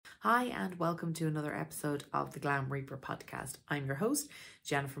Hi, and welcome to another episode of the Glam Reaper podcast. I'm your host,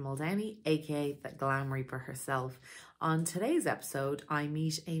 Jennifer Muldowney, aka the Glam Reaper herself. On today's episode, I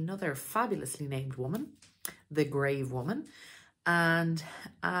meet another fabulously named woman, the Grave Woman, and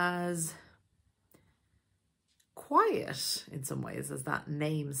as quiet in some ways as that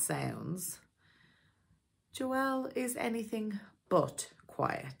name sounds, Joelle is anything but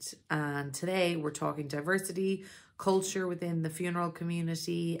quiet. And today we're talking diversity, culture within the funeral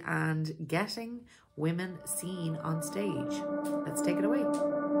community, and getting women seen on stage. Let's take it away.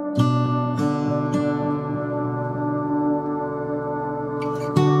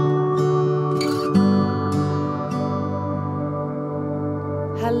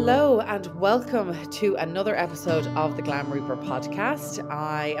 Hello and welcome to another episode of the Glam Reaper podcast.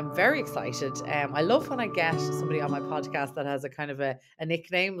 I am very excited. I love when I get somebody on my podcast that has a kind of a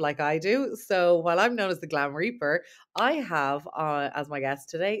nickname like I do. So while I'm known as the Glam Reaper, I have as my guest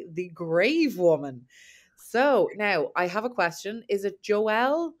today, the Grave Woman. So now I have a question. Is it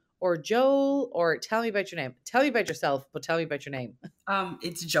Joelle or Joel, or tell me about your name? Tell me about yourself, but tell me about your name.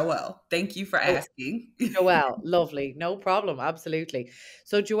 It's Joelle. Thank you for asking. Joelle, lovely. No problem. Absolutely.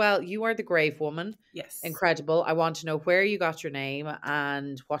 So, Joelle, you are the Grave Woman. Yes. Incredible. I want to know where you got your name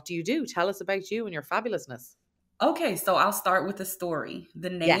and what do you do? Tell us about you and your fabulousness. Okay, so I'll start with a story.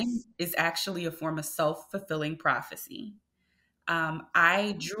 The name Yes. is actually a form of self-fulfilling prophecy.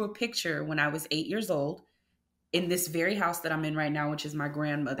 I drew a picture when I was 8 years old in this very house that I'm in right now, which is my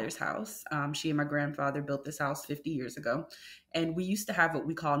grandmother's house. She and my grandfather built this house 50 years ago. And we used to have what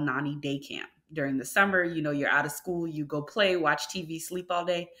we call Nanny Day Camp. During the summer, you're out of school, you go play, watch TV, sleep all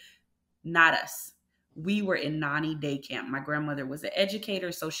day. Not us. We were in Nanny Day Camp. My grandmother was an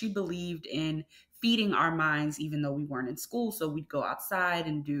educator, so she believed in feeding our minds even though we weren't in school. So we'd go outside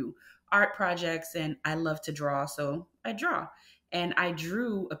and do art projects, and I love to draw, so I draw. And I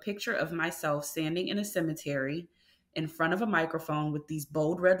drew a picture of myself standing in a cemetery in front of a microphone with these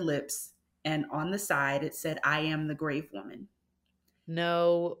bold red lips, and on the side it said, "I am the Grave Woman."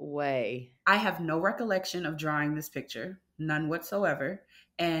 No way. I have no recollection of drawing this picture, none whatsoever.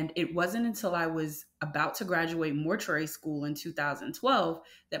 And it wasn't until I was about to graduate mortuary school in 2012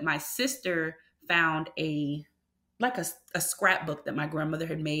 that my sister found a scrapbook that my grandmother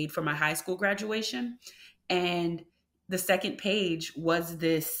had made for my high school graduation. And the second page was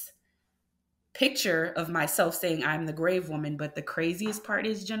this picture of myself saying, "I'm the Grave Woman." But the craziest part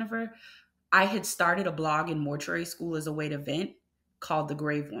is, Jennifer, I had started a blog in mortuary school as a way to vent called The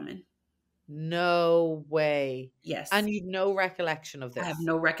Grave Woman. No way. Yes. And you've no recollection of this? I have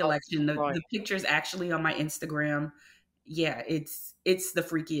no recollection. The picture's actually on my Instagram. Yeah, it's the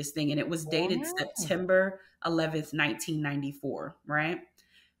freakiest thing. And it was dated September 11th, 1994, right?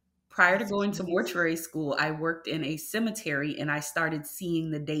 Prior to going to mortuary school, I worked in a cemetery and I started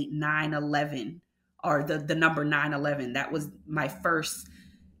seeing the date 9/11, or the number 9/11. That was my first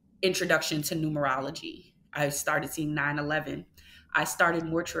introduction to numerology. I started seeing 9/11. I started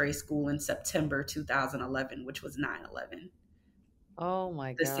mortuary school in September 2011, which was 9/11. Oh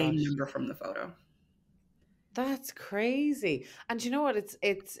my The gosh. same number from the photo. That's crazy. And you know what?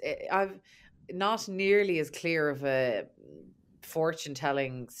 I've not nearly as clear of a fortune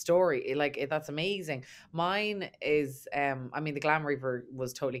telling story. That's amazing. Mine is the Glam Reaper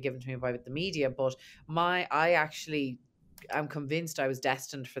was totally given to me by the media, but I'm convinced I was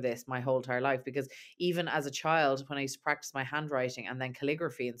destined for this my whole entire life, because even as a child, when I used to practice my handwriting and then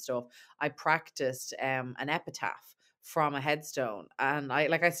calligraphy and stuff, I practiced an epitaph from a headstone, and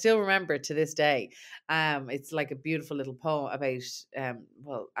I still remember it to this day. It's like a beautiful little poem about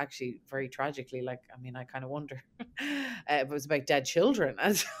well, actually very tragically, I kind of wonder it was about dead children.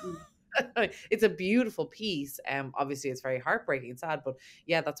 And it's a beautiful piece. Obviously it's very heartbreaking and sad, but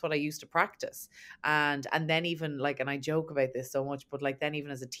yeah, that's what I used to practice. And then even and I joke about this so much, but then even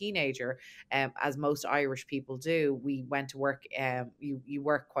as a teenager, as most Irish people do, we went to work. You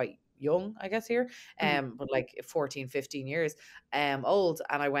work quite young, I guess, here, but 14, 15 years old,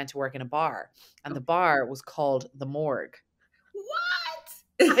 and I went to work in a bar, and the bar was called the Morgue.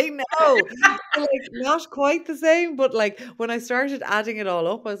 What? I know. Not quite the same, but when I started adding it all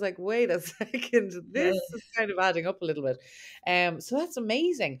up, I was like, wait a second, this is kind of adding up a little bit. So that's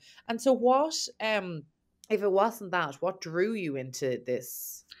amazing. And so what, if it wasn't that, what drew you into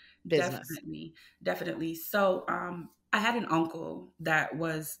this business? Definitely. So I had an uncle that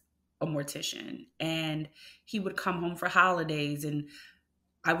was a mortician, and he would come home for holidays, and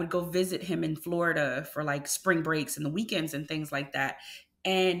I would go visit him in Florida for spring breaks and the weekends and things like that.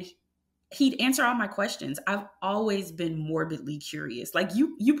 And he'd answer all my questions. I've always been morbidly curious. Like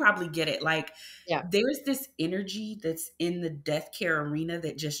you probably get it. Like Yeah. there's this energy that's in the death care arena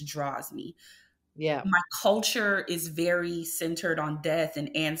that just draws me. Yeah. My culture is very centered on death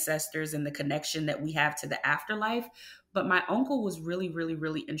and ancestors and the connection that we have to the afterlife. But my uncle was really, really,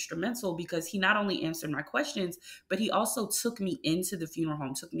 really instrumental because he not only answered my questions, but he also took me into the funeral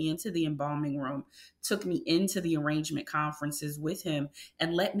home, took me into the embalming room, took me into the arrangement conferences with him,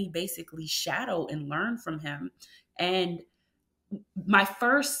 and let me basically shadow and learn from him. And my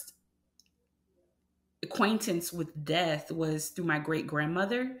first acquaintance with death was through my great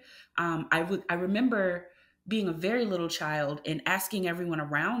grandmother. I remember being a very little child and asking everyone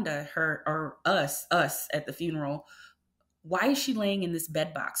around her or us at the funeral, why is she laying in this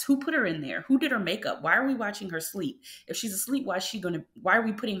bed box? Who put her in there? Who did her makeup? Why are we watching her sleep? If she's asleep, why are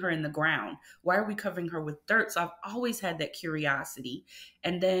we putting her in the ground? Why are we covering her with dirt? So I've always had that curiosity.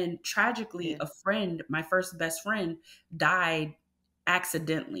 And then tragically, Yeah. a friend, my first best friend, died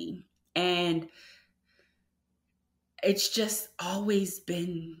accidentally. And it's just always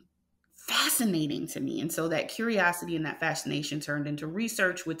been fascinating to me. And so that curiosity and that fascination turned into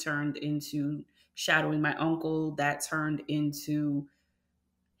research, which turned into shadowing my uncle, that turned into,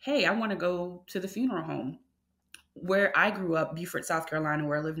 hey, I want to go to the funeral home. Where I grew up, Beaufort, South Carolina,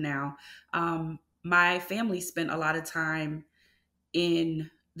 where I live now, my family spent a lot of time in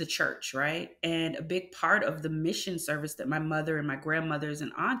the church, right? And a big part of the mission service that my mother and my grandmothers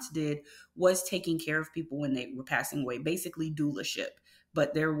and aunts did was taking care of people when they were passing away, basically doulaship.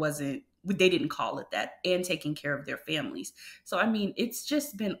 But they didn't call it that, and taking care of their families. So, I mean, it's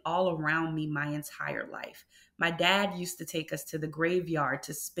just been all around me my entire life. My dad used to take us to the graveyard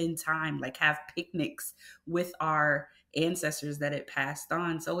to spend time, like have picnics with our ancestors that had passed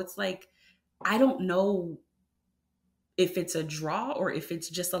on. So it's like, I don't know if it's a draw or if it's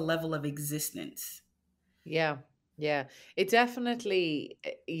just a level of existence. Yeah, yeah. It definitely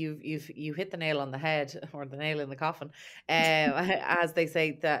you hit the nail on the head or the nail in the coffin. As they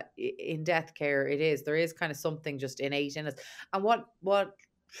say that in death care, there is kind of something just innate in us. And what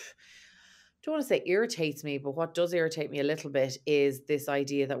don't want to say irritates me, but what does irritate me a little bit is this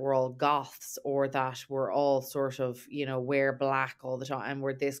idea that we're all goths or that we're all sort of, wear black all the time and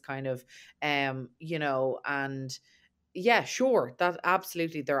we're this kind of and yeah, sure. That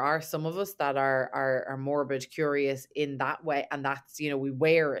absolutely. There are some of us that are morbid, curious in that way, and that's we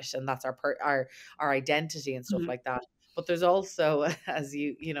wear it, and that's our identity and stuff Mhm. like that. But there's also, as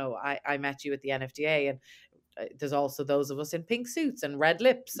I met you at the NFDA, and there's also those of us in pink suits and red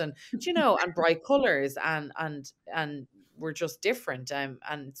lips, and and bright colors, and we're just different. And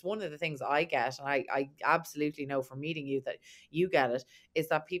it's one of the things I get, and I absolutely know from meeting you that you get it, is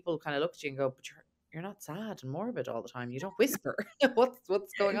that people kind of look at you and go, but you're not sad and morbid all the time. You don't whisper.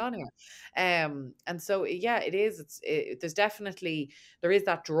 What's going on here? And so yeah, it is. There's definitely there is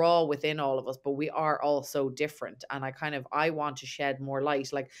that draw within all of us, but we are all so different. And I want to shed more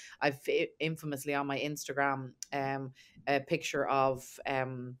light. Like I've infamously on my Instagram a picture of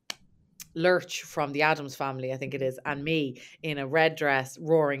Lurch from the Adams Family, I think it is, and me in a red dress,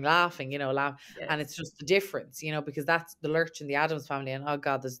 roaring, laughing, and Yes. it's just the difference, because that's the Lurch in the Adams Family, and oh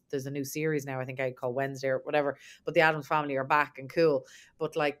god, there's a new series now, I think I call Wednesday or whatever, but the Adams Family are back and cool,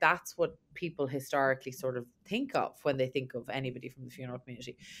 but like that's what people historically sort of think of when they think of anybody from the funeral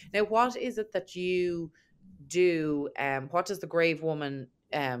community. Now, what is it that you do? What does the Grave Woman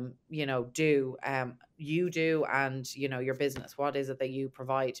do? You do, and your business. What is it that you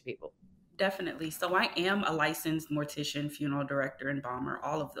provide to people? Definitely. So I am a licensed mortician, funeral director, embalmer,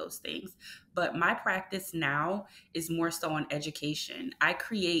 all of those things. But my practice now is more so on education. I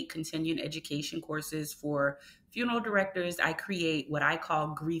create continuing education courses for funeral directors. I create what I call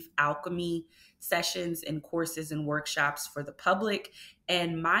grief alchemy sessions and courses and workshops for the public.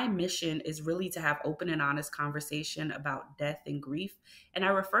 And my mission is really to have open and honest conversation about death and grief. And I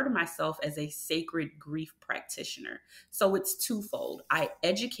refer to myself as a sacred grief practitioner. So it's twofold. I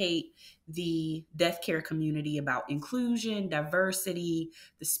educate the death care community about inclusion, diversity,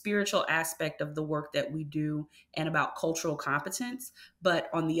 the spiritual aspect of the work that we do, and about cultural competence. But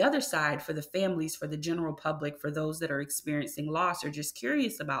on the other side, for the families, for the general public, for those that are experiencing loss or just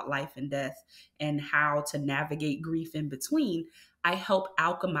curious about life and death and how to navigate grief in between, I help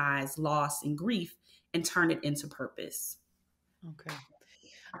alchemize loss and grief and turn it into purpose. Okay.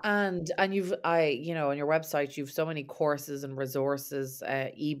 And on your website, you've so many courses and resources,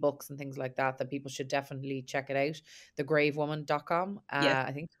 ebooks and things like that that people should definitely check it out. Thegravewoman.com. Yes,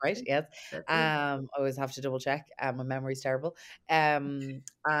 I think, right? Yes. that's it. I always have to double check. My memory's terrible. And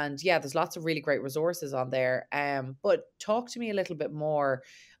yeah, there's lots of really great resources on there. But talk to me a little bit more.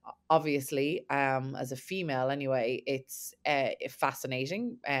 Obviously, as a female anyway, it's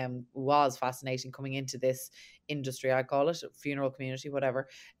fascinating, was fascinating coming into this industry, I call it funeral community, whatever.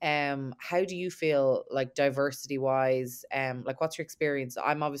 How do you feel like diversity wise? Like what's your experience?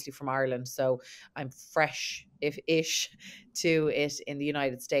 I'm obviously from Ireland, so I'm fresh if ish to it in the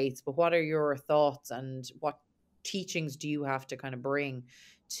United States, but what are your thoughts and what teachings do you have to kind of bring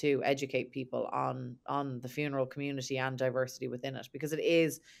to educate people on the funeral community and diversity within it, because it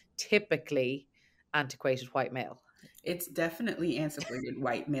is typically antiquated white male. It's definitely antiquated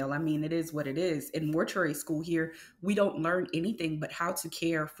white male. I mean, it is what it is. In mortuary school here, we don't learn anything but how to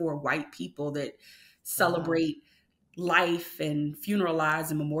care for white people that Wow. celebrate life and funeralize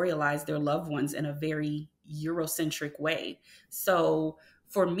and memorialize their loved ones in a very Eurocentric way. So,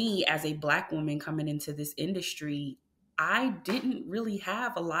 for me, as a Black woman coming into this industry, I didn't really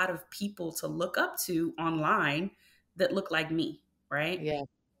have a lot of people to look up to online that look like me, right? Yeah.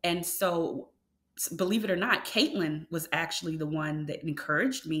 And so, believe it or not, Caitlin was actually the one that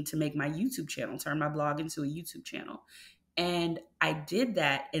encouraged me to make my YouTube channel, turn my blog into a YouTube channel. And I did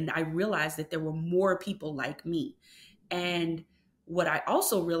that, and I realized that there were more people like me. And what I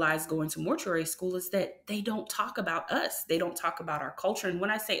also realized going to mortuary school is that they don't talk about us. They don't talk about our culture. And when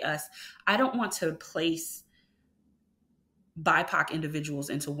I say us, I don't want to place BIPOC individuals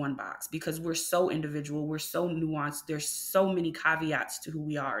into one box because we're so individual, we're so nuanced. There's so many caveats to who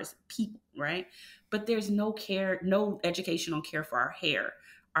we are as people, right? But there's no care, no educational care for our hair,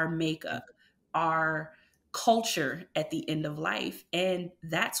 our makeup, our culture at the end of life. And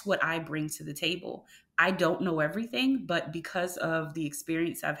that's what I bring to the table. I don't know everything, but because of the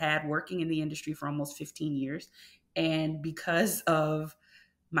experience I've had working in the industry for almost 15 years, and because of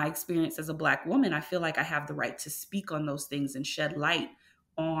my experience as a Black woman, I feel like I have the right to speak on those things and shed light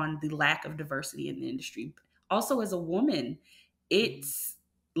on the lack of diversity in the industry. Also, as a woman, Mm. it's,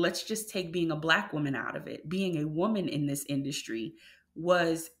 let's just take being a Black woman out of it. Being a woman in this industry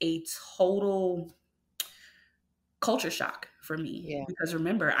was a total culture shock for me. Yeah. Because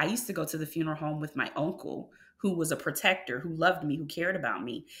remember, I used to go to the funeral home with my uncle, who was a protector, who loved me, who cared about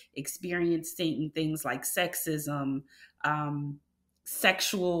me, experiencing things like sexism, um,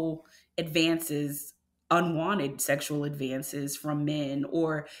 sexual advances, unwanted sexual advances from men,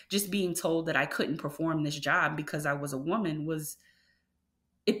 or just being told that I couldn't perform this job because I was a woman was,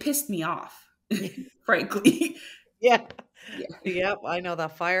 it pissed me off, frankly. Yeah. Yeah. Yep, I know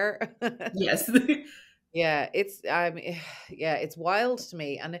that fire. Yes. Yeah, it's yeah, it's wild to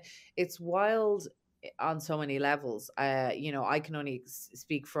me, and it's wild on so many levels. I can only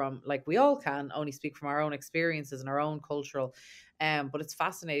speak from, like we all can only speak from our own experiences and our own cultural, but it's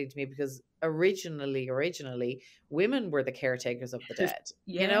fascinating to me because originally, women were the caretakers of the dead.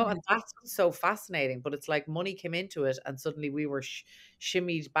 Yeah. And that's what's so fascinating. But it's like money came into it, and suddenly we were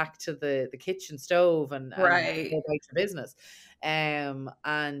shimmied back to the kitchen stove and Right. go about your business. And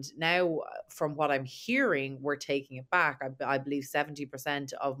now, from what I'm hearing, we're taking it back. I believe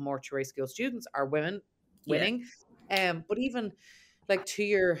 70% of mortuary school students are women Yes. winning. But even like to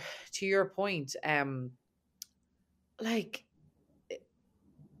your point, like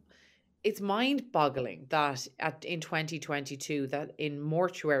it's mind-boggling that in 2022 that in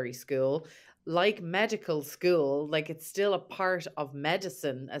mortuary school, like medical school, like it's still a part of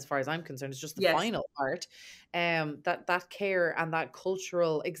medicine as far as I'm concerned. It's just the Yes. final part. That care and that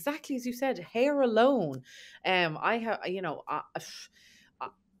cultural, exactly as you said, hair alone. I have, uh,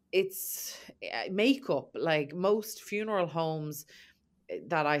 it's makeup. Like most funeral homes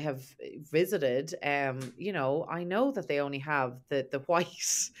that I have visited, I know that they only have the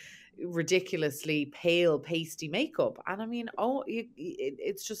white, ridiculously pale, pasty makeup, and I mean, oh,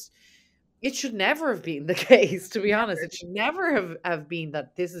 it's just it should never have been the case. To be honest, it should never have been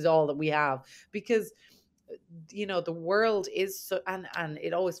that this is all that we have, because the world is so, and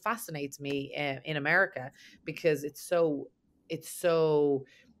it always fascinates me in America because it's so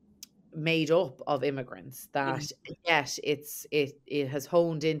made up of immigrants It that yet it has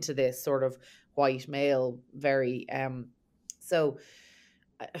honed into this sort of white male very so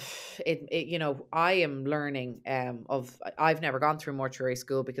uh, I am learning I've never gone through mortuary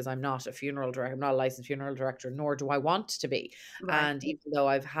school because I'm not a funeral director. I'm not a licensed funeral director, nor do I want to be. right. And even though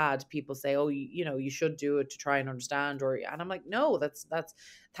I've had people say, oh, you should do it to try and understand, and I'm like, no, that's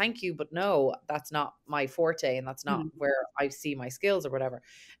thank you, but no, that's not my forte, and that's not Mhm. where I see my skills or whatever.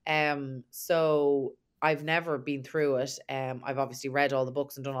 So I've never been through it. I've obviously read all the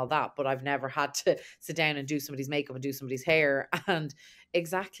books and done all that, but I've never had to sit down and do somebody's makeup and do somebody's hair. And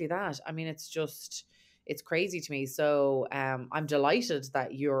exactly that. I mean, it's crazy to me. So I'm delighted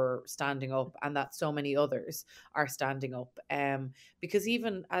that you're standing up and that so many others are standing up. Because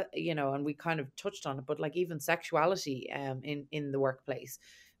even and we kind of touched on it, but like even sexuality in the workplace,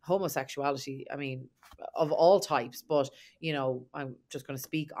 homosexuality, I mean, of all types, but I'm just going to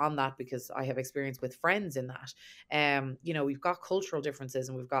speak on that because I have experience with friends in that. We've got cultural differences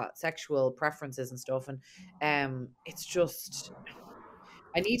and we've got sexual preferences and stuff, and it's just,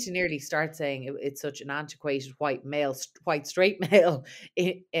 I need to nearly start saying it's such an antiquated white straight male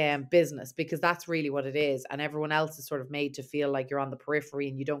business, because that's really what it is. And everyone else is sort of made to feel like you're on the periphery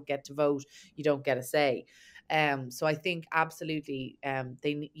and you don't get to vote, you don't get a say. So I think absolutely,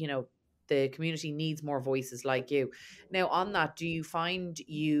 the community needs more voices like you. Now, on that, do you find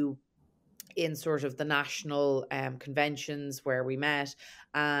you in sort of the national conventions where we met,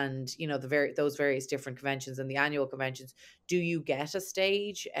 and those various different conventions and the annual conventions, do you get a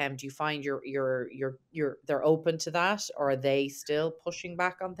stage? Do you find they're open to that, or are they still pushing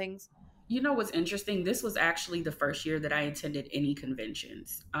back on things? You know what's interesting? This was actually the first year that I attended any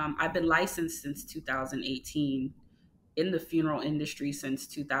conventions. I've been licensed since 2018, in the funeral industry since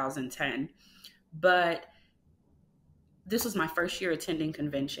 2010, but this was my first year attending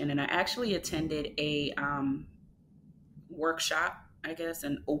convention, and I actually attended a workshop, I guess,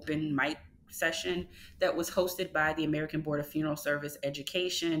 an open mic session that was hosted by the American Board of Funeral Service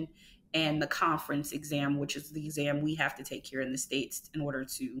Education and the conference exam, which is the exam we have to take here in the States in order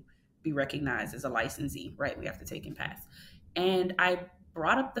to be recognized as a licensee, right? We have to take and pass. And I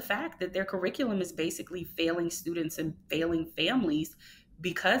brought up the fact that their curriculum is basically failing students and failing families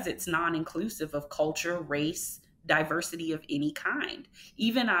because it's non-inclusive of culture, race, diversity of any kind.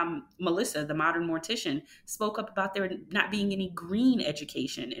 Even Melissa, the modern mortician, spoke up about there not being any green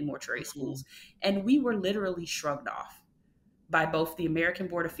education in mortuary schools. And we were literally shrugged off by both the American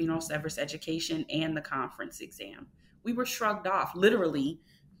Board of Funeral Service Education and the conference exam. We were shrugged off, literally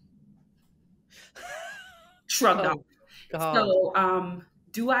shrugged off. Oh God. So,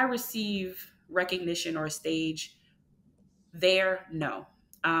 do I receive recognition or a stage there? No.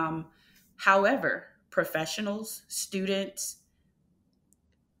 However, professionals, students,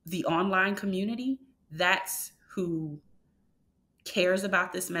 the online community, that's who cares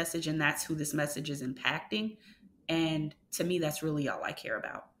about this message, and that's who this message is impacting. And to me, that's really all I care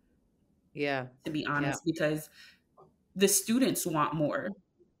about, Yeah. to be Yeah. honest, because the students want more.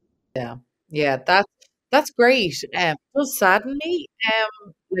 Yeah. Yeah, that's great. It does sadden me.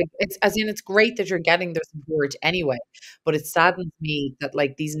 Like, it's as in, it's great that you're getting the support anyway, but it saddens me that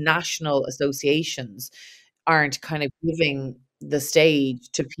like these national associations aren't kind of giving the stage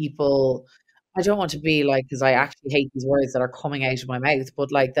to people. I don't want to be like, because I actually hate these words that are coming out of my mouth,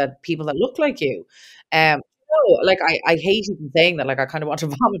 but like that people that look like you. Like I hate even saying that, like I kind of want to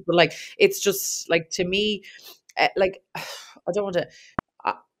vomit, but like it's just like, to me, like I don't want to.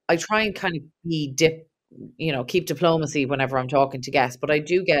 I, I try and kind of keep diplomacy whenever I'm talking to guests, but I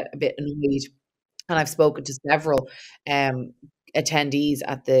do get a bit annoyed, and I've spoken to several um, attendees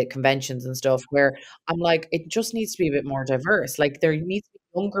at the conventions and stuff, where I'm like, it just needs to be a bit more diverse. Like there needs to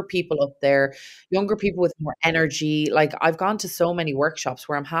be younger people up there, younger people with more energy. Like I've gone to so many workshops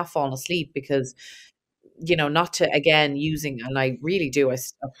where I'm half falling asleep because, not to, again, using, and I really do,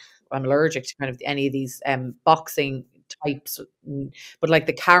 I'm allergic to kind of any of these boxing types, but like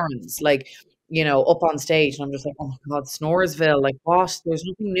the Karens, like, up on stage, and I'm just like, oh my God, Snoresville, like what? There's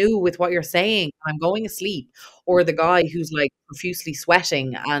nothing new with what you're saying. I'm going asleep. Or the guy who's like profusely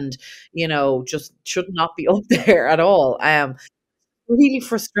sweating and, just should not be up there at all. Really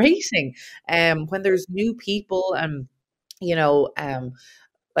frustrating. When there's new people and, you know, um,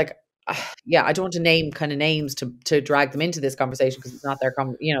 like, yeah, I don't want to name kind of names to drag them into this conversation, because it's not their they're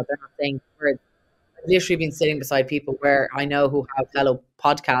not saying words. I've literally been sitting beside people where I know who have fellow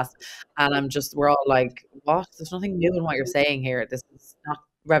podcasts, and we're all like, what? There's nothing new in what you're saying here. This is not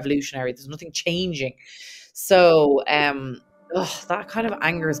revolutionary. There's nothing changing. So, that kind of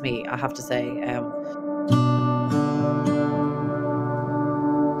angers me, I have to say.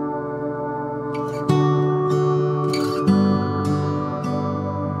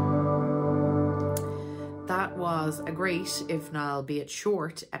 That was a great, if not albeit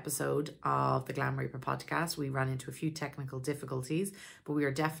short, episode of the Glam Reaper podcast. We ran into a few technical difficulties, but we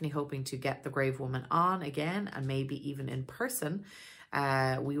are definitely hoping to get the Grave Woman on again, and maybe even in person.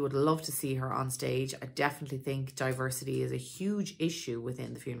 We would love to see her on stage. I definitely think diversity is a huge issue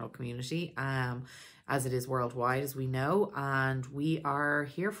within the funeral community, as it is worldwide, as we know, and we are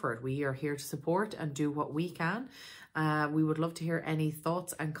here for it. We are here to support and do what we can. We would love to hear any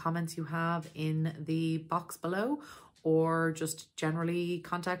thoughts and comments you have in the box below, or just generally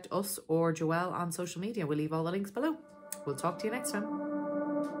contact us or Joelle on social media. We'll leave all the links below. We'll talk to you next time.